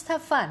just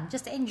have fun.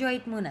 Just enjoy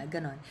it muna,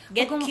 ganon.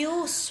 Get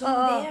cues from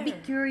there. Be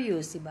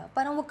curious, diba?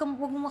 Parang wag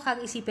mo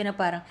makakaisipin na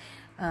parang,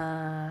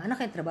 ano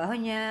kaya trabaho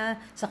niya,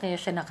 sa kaya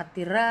siya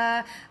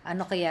nakatira,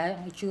 ano kaya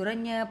ang itsura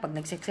niya, pag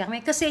nag-sex kami.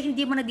 Kasi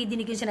hindi mo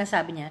nadidinig yung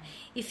sinasabi niya.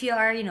 If you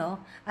are,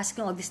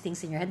 asking all these things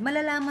in your head,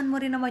 malalaman mo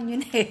rin naman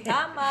yun eh.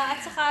 Tama.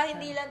 At saka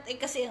hindi lang,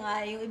 kasi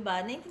nga, yung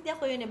iba, naiintindihan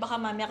ko yun eh.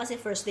 Baka mamaya kasi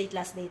first date,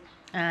 last date.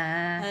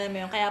 Alam mo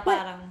yun, kaya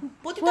parang,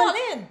 put it all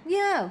in.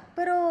 Yeah,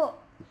 pero,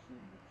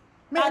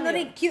 may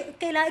rin,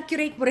 kailangan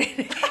curate mo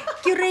rin.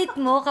 Curate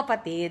mo,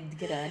 kapatid.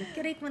 Ganun.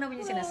 Curate mo naman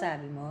yung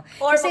sinasabi mo.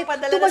 Or kasi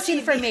too much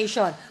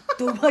information.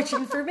 Too much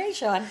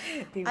information.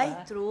 Diba? Ay,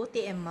 true.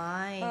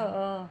 TMI.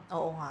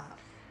 Oo nga.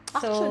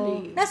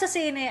 Actually. So, nasa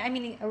saying na,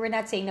 we're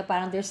not saying na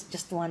parang there's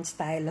just one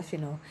style of,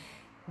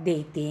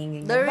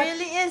 dating. There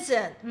really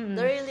isn't.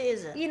 There really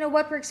isn't.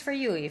 What works for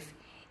you?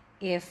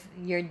 If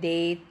your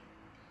date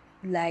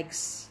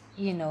likes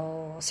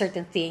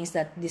certain things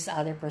that this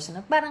other person,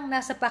 parang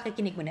nasa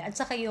pakikinig mo na. At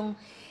saka yung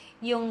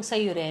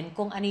sa'yo rin,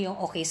 kung ano yung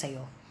okay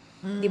sa'yo.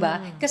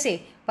 Diba? Kasi,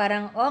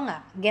 parang,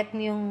 get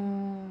mo yung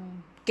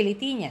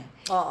kiliti niya.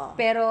 Oo.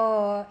 Pero,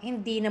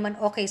 hindi naman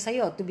okay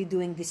sa'yo to be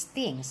doing these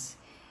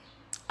things.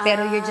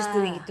 Pero you're just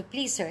doing it to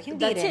please her.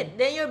 Hindi That's rin. it.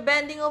 Then you're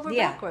bending over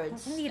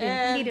backwards. Hindi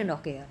rin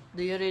okay.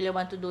 Do you really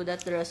want to do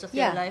that the rest of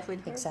your life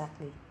with her?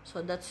 Exactly.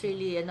 So that's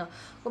really,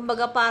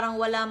 kumbaga parang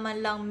wala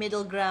man lang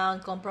middle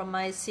ground,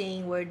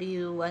 compromising, where do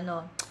you,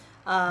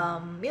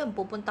 yun,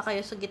 pupunta kayo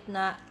sa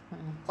gitna,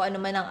 kung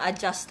ano man ang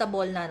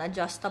adjustable,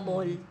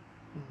 non-adjustable,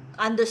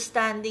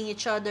 understanding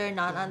each other,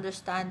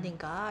 non-understanding.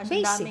 Gosh,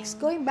 Basics.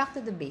 Going back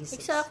to the basics.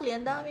 Exactly.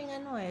 Ang daming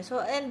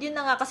So, and yun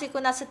na nga, kasi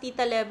kung nasa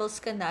tita levels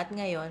ka na at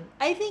ngayon,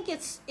 I think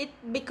it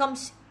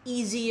becomes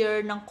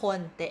easier ng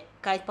konti,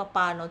 kahit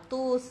papano,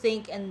 to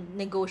think and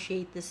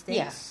negotiate these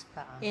things.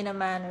 In a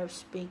manner of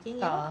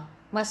speaking.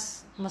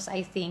 Mas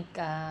I think,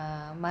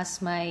 mas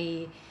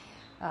may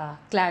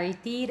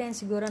clarity rin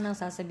siguro ng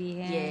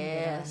sasabihin.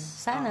 Yes.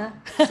 Sana.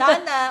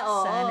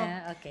 Oo.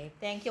 Sana, okay.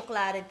 Thank you,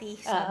 Clarity.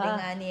 Sabi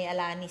nga ni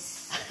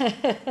Alanis.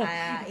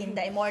 In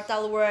the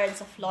immortal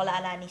words of Lola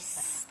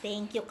Alanis.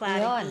 Thank you,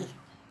 Clarity.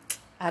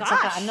 Yun. At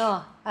saka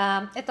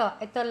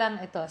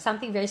ito,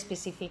 something very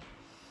specific.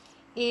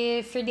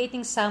 If you're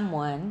dating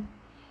someone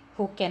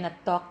who cannot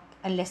talk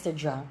unless they're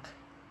drunk,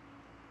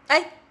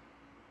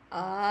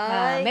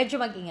 medyo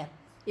mag-ingat.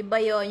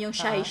 Iba yon yung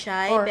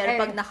shy-shy, pero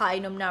pag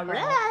nakainom na,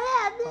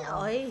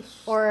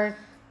 or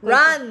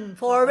run,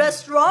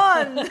 Forrest,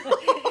 run!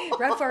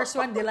 Run, Forrest,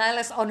 run,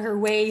 Delilah's on her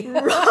way.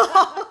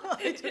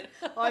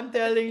 I'm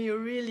telling you,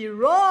 really,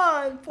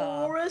 run,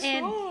 Forrest,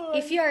 and run!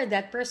 if you are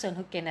that person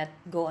who cannot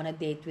go on a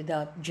date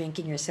without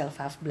drinking yourself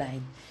half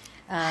blind,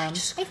 I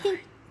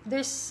think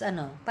there's,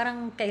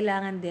 parang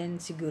kailangan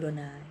din siguro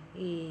na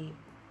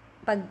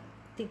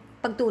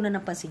pagtuunan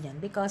ng pansin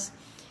yan, because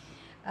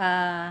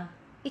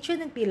it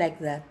shouldn't be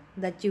like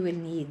that you will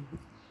need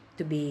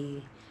to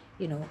be,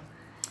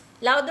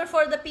 louder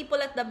for the people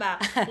at the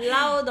back.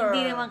 Louder.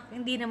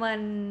 Hindi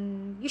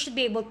naman, you should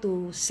be able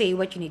to say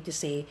what you need to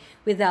say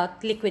without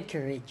liquid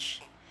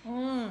courage.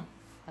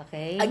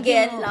 Okay?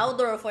 Again,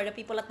 louder for the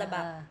people at the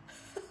back.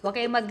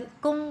 Okay,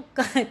 kung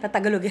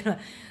tatagalogin mo,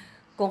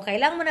 kung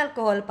kailangan mo ng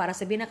alcohol para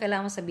sabihin na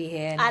kailangan mo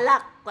sabihin.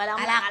 Alak. Walang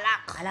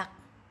alak.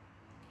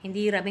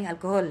 Hindi raming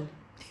alcohol.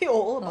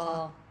 Oo.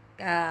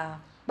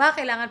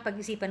 Baka kailangan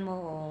pag-isipan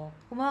mo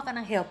kumuha ka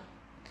ng help.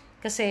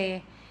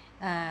 Kasi,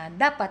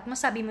 dapat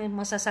masabi mo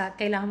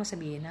kailangan mo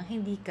sabihin na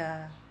hindi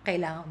ka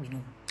kailangan uminom.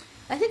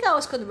 I think I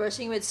was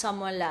conversing with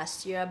someone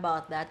last year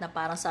about that, na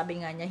parang sabi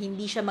nga niya,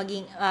 hindi siya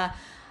maging,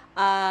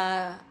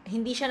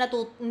 hindi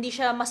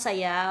siya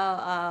masaya,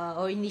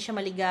 or hindi siya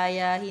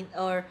maligaya,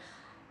 or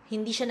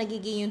hindi siya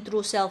nagiging yung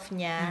true self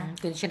niya.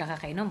 Kung siya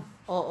nakakainom.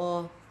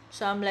 Oo.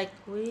 So, I'm like,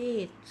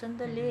 wait,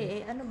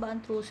 sandali, ano ba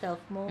ang true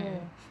self mo?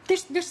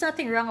 There's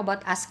nothing wrong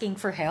about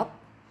asking for help.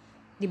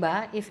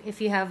 Diba?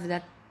 If you have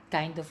that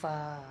kind of,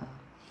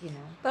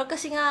 Pero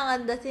kasi nga,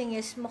 the thing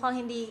is,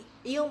 mukhang hindi,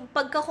 yung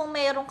kung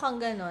mayroon kang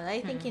ganon,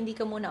 I think hindi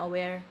ka muna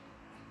aware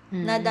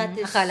na that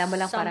is akala mo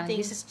lang something, parang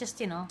this is just,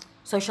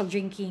 social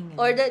drinking.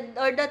 Or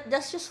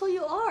that's just who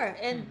you are,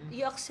 and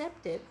you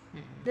accept it.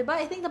 Diba?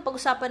 I think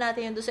napag-usapan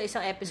natin yun doon sa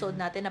isang episode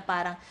natin na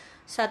parang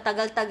sa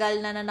tagal-tagal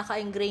na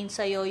naka-ingrain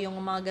sa'yo yung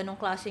mga ganong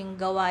klaseng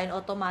gawain,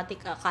 automatic,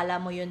 akala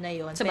mo yun na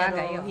yun.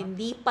 Pero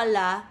hindi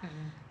pala,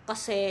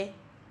 kasi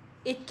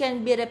it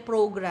can be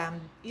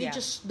reprogrammed. You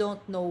just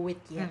don't know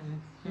it yet.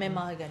 May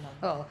mga ganon.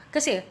 Oo.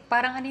 Kasi,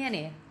 parang ano yan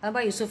eh. Ano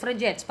ba, yung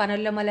suffragettes, paano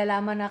nila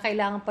malalaman na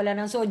kailangan pala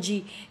ng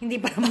soji? Hindi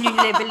pa naman yung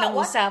level ng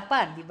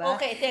usapan, di ba?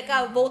 Okay,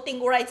 teka, voting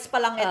rights pa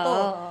lang ito.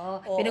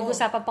 Oo.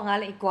 Pinag-usapan pa nga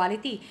lang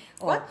equality.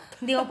 What?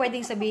 Hindi mo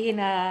pwedeng sabihin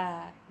na,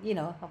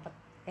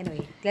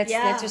 anyway,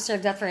 let's reserve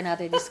that for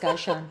another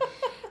discussion.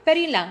 Pero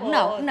yun lang.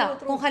 Now,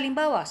 kung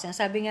halimbawa,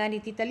 sinasabi nga ni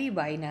Tita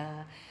Libay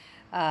na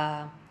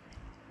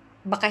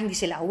baka hindi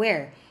sila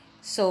aware.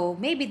 So,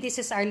 maybe this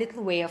is our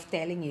little way of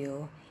telling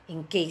you,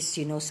 in case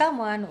you know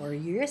someone or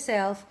you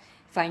yourself,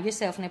 find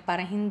yourself na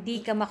parang hindi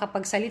ka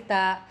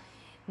makapagsalita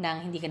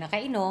nang hindi ka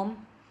nakainom,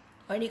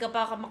 or hindi ka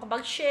pa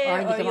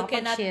makapag-share, or you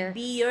cannot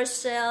be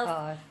yourself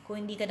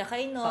kung hindi ka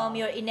nakainom,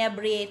 your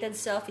inebriated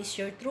self is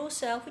your true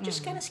self, which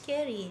is kind of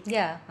scary.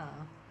 Yeah.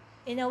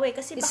 In a way,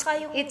 kasi baka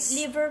yung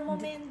liver mo,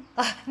 men.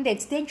 Hindi,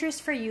 it's dangerous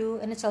for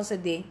you, and it's also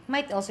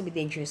might also be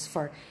dangerous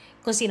for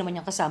kung sino man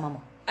yung kasama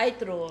mo. Ay,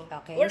 true.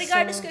 Okay, or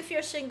regardless if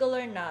you're single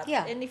or not,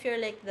 and if you're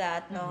like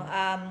that, no,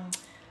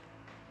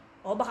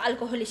 baka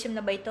alcoholism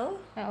na ba ito?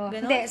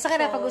 Hindi, saka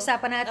na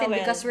pag-usapan natin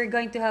because we're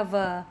going to have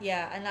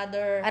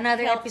another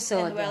health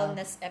episode and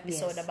wellness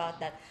episode about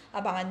that.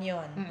 Abangan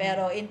yun.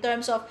 Pero in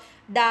terms of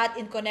that,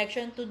 in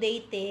connection to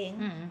dating,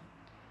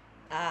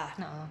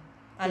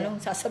 anong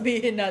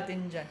sasabihin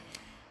natin dyan?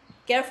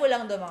 Careful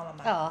lang doon, mga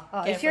mama.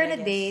 If you're on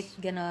a date,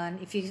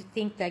 ganon, if you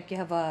think like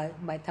you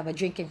might have a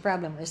drinking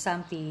problem or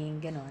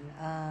something, ganon,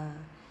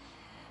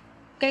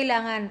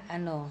 kailangan,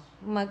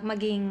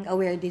 maging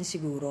aware din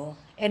siguro.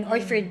 And or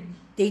if you're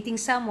dating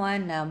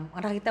someone na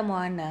nakita mo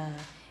na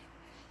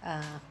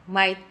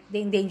might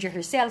endanger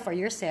herself or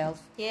yourself,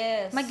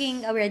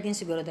 maging aware din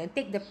siguro doon.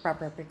 Take the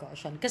proper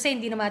precaution. Kasi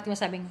hindi naman natin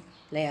masabing,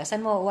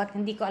 layasan mo,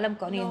 hindi ko alam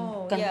kung ano yung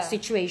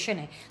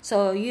situation eh.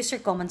 So, use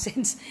your common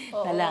sense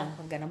na lang.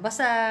 Kung ganun.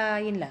 Basta,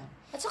 yun lang.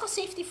 At saka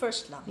safety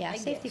first lang. Yeah,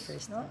 safety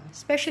first. No?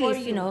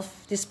 Especially if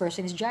this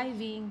person is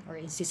driving or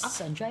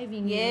insists on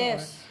driving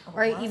you.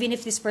 Or even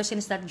if this person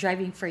is not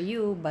driving for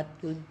you but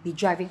will be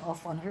driving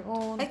off on her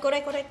own. Ay,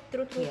 correct.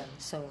 True. Yeah,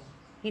 so,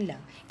 yun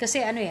lang.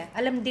 Kasi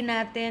alam din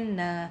natin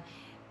na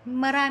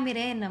marami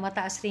rin na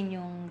mataas rin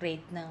yung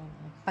rate ng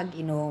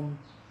pag-inom.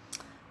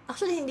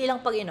 Actually, hindi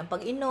lang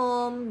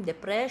pag-inom,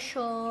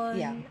 depression.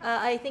 Yeah.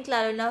 I think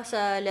lalo na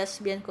sa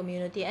lesbian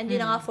community. And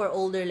na nga for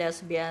older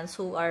lesbians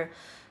who are,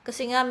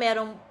 kasi nga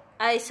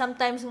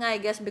sometimes nga I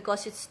guess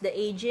because it's the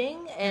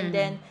aging and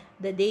then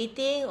the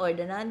dating or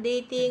the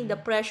non-dating, the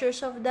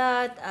pressures of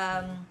that,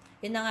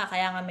 yun na nga,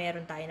 kaya nga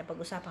meron tayo na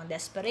pag-usapang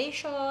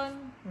desperation,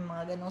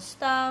 mga ganong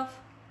stuff.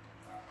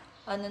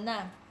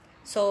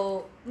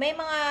 So, may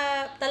mga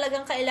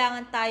talagang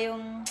kailangan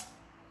tayong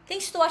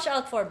things to watch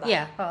out for ba?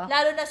 Yeah.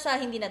 Lalo na sa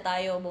hindi na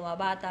tayo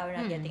bumabata, we're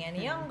not getting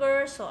any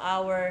younger, so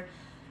our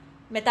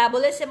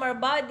metabolism, our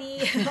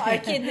body, our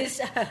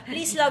kidneys,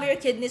 please love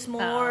your kidneys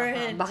more.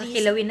 Baka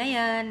kilawin na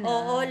yan.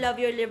 Love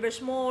your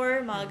livers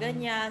more, mga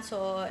ganyan.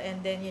 So,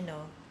 and then,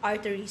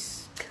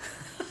 arteries.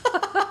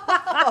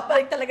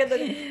 Balik talaga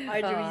doon,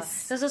 arteries.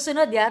 Sa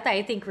susunod yata,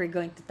 I think we're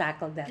going to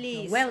tackle that.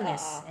 Please.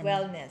 Wellness.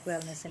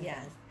 Wellness and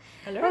health.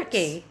 Alerts.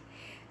 Okay.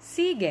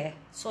 Sige.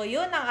 So,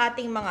 yun ang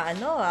ating mga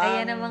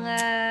Ayan ang mga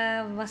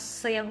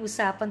masayang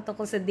usapan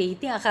tungkol sa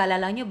dating. Akala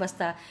lang nyo,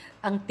 basta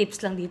ang tips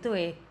lang dito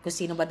kung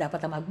sino ba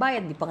dapat na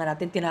magbayad. Di pa nga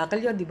natin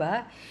tinakal yun, di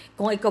ba?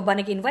 Kung ikaw ba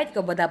nag-invite,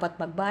 ikaw ba dapat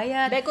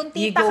magbayad? Kung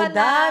tita ka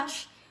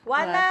Dutch.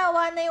 Wana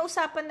yung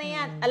usapan na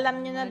yan.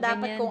 Alam nyo na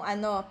dapat kung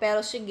ano. Pero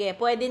sige,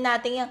 pwede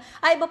natin yung,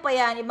 iba pa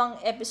yan, ibang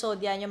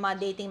episode yan, yung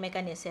mga dating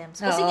mechanisms.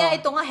 Kasi nga,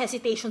 ito nga,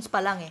 hesitations pa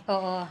lang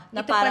Oo.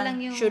 Na ito parang, pa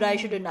lang yung should I,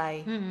 shouldn't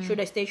I?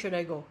 Should I stay, should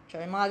I go? So,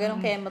 yung mga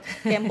ganong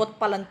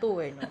kembot pa lang to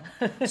no?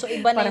 So,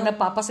 iba na parang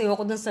napapasayo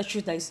ko dun sa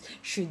should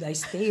I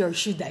stay or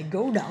should I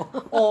go now?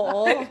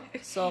 Oo.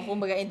 So,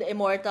 kumbaga, in the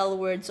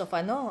immortal words of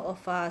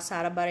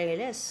Sara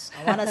Bareilles,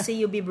 I wanna see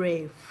you be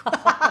brave.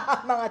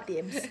 Mga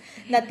tips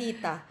na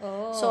tita.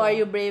 So, are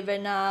you brave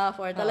enough?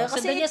 Or talaga,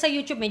 sundan niya sa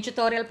YouTube, may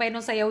tutorial pa yun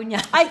ng sayaw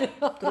niya. Ay,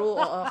 true,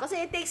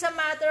 Kasi it takes a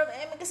matter of,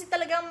 kasi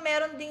talagang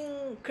meron ding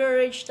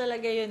courage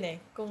talaga yun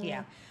Kung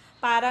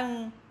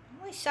parang,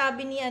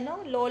 sabi ni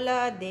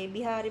Lola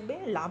Debbie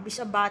Haribel, labis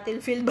sa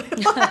battlefield ba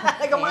yun?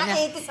 Mga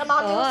 80s sa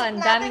mga music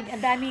natin.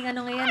 Ang daming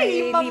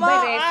ngayon,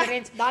 mama,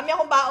 reference. Dami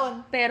akong baon.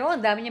 Pero, ang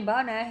dami niya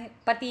baon,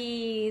 pati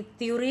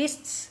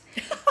theorists,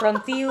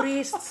 from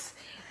theorists,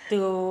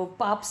 to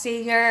pop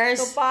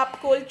singers, to pop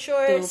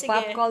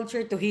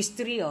culture, to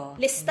history,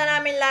 Lista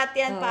namin lahat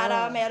yan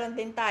para meron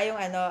din tayong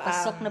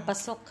pasok na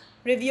pasok.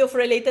 Review of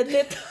related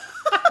lit.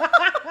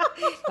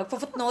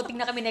 Magpo-footnoting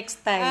na kami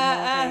next time.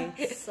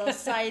 Okay. So,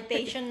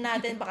 citation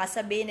natin, baka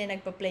sabihin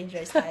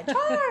nagpa-plagiarize tayo.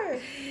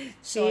 Char!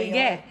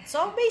 Sige.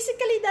 So,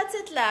 basically, that's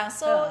it lang.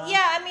 So,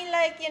 I mean,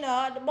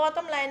 the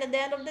bottom line, at the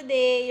end of the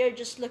day, you're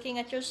just looking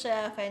at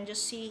yourself and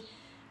just see,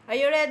 are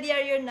you ready,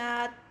 are you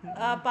not?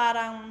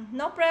 Parang,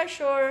 no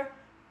pressure.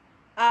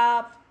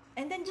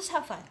 And then just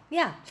have fun.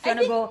 Yeah. If you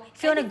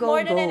wanna go,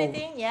 more than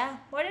anything,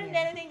 more than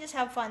anything, just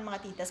have fun, mga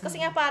titas.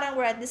 Kasi nga parang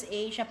we're at this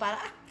age na parang,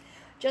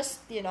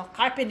 just,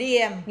 carpe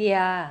diem.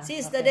 Yeah.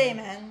 Seize the day,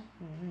 man.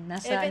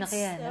 Nasa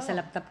nasa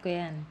laptop ko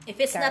yan. If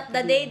it's not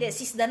the day,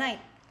 seize the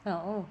night.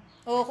 Oo.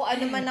 O kung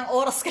ano man ang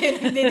oras kayo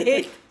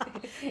nagde-date.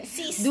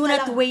 Do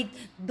not wait.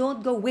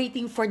 Don't go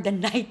waiting for the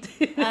night.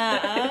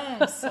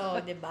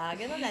 So, diba?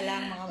 Ganun na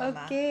lang, mga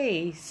mama.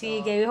 Okay.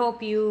 Sige, we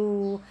hope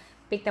you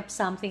picked up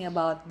something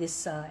about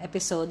this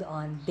episode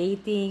on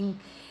dating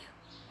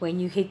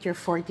when you hit your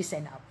 40s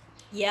and up.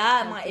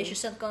 Yeah, mga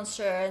issues and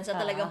concerns sa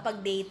talagang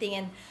pag-dating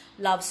and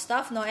love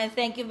stuff, no? And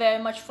thank you very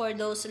much for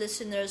those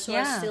listeners who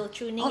are still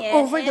tuning in.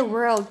 Over the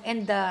world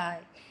and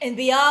beyond. And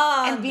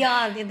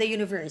beyond in the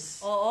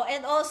universe. Oo.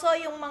 And also,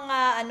 yung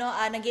mga,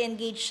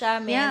 nag-engage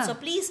sa amin. Yeah. So,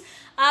 please,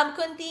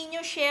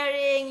 continue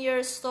sharing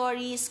your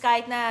stories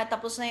kahit na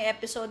tapos na yung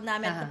episode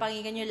namin at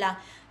napakinggan nyo lang.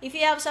 If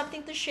you have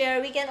something to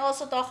share, we can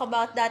also talk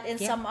about that in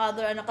some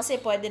other, kasi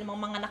pwede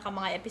namang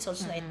mga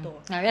episodes na ito.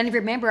 And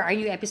remember, our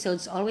new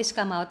episodes always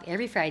come out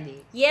every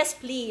Friday. Yes,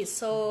 please.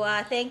 So,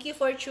 thank you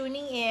for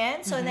tuning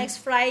in. So,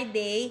 next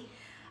Friday,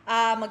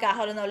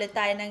 magkakaroon na ulit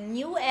tayo ng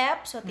new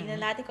app. So, tingnan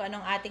natin kung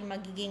anong ating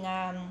magiging,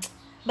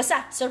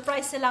 basta,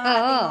 surprise na lang ang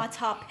ating mga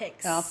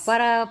topics.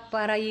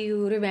 Para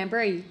you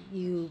remember,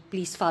 you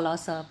please follow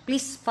us on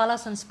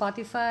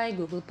Spotify,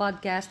 Google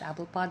Podcast,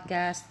 Apple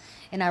Podcast,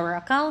 and our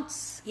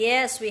accounts.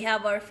 Yes, we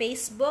have our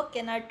Facebook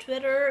and our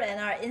Twitter and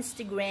our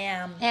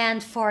Instagram. And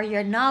for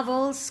your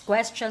novels,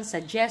 questions,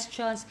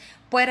 suggestions,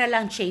 pwede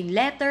lang chain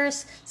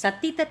letters sa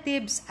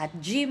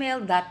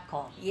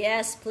titatibs@gmail.com.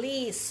 Yes,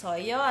 please. So,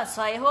 yun.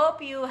 So, I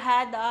hope you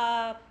had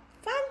a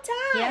fun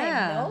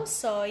time. No?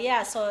 So,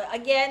 So,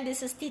 again,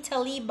 this is Tita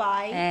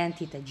Libay. And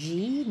Tita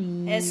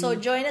Jeannie. And so,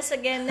 join us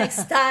again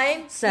next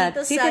time sa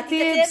Tita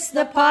Tips,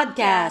 the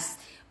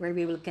podcast, where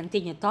we will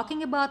continue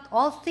talking about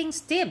all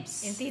things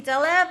Tips. In Tita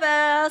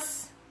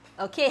Levels.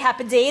 Okay,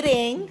 happy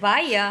dating.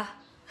 Bye.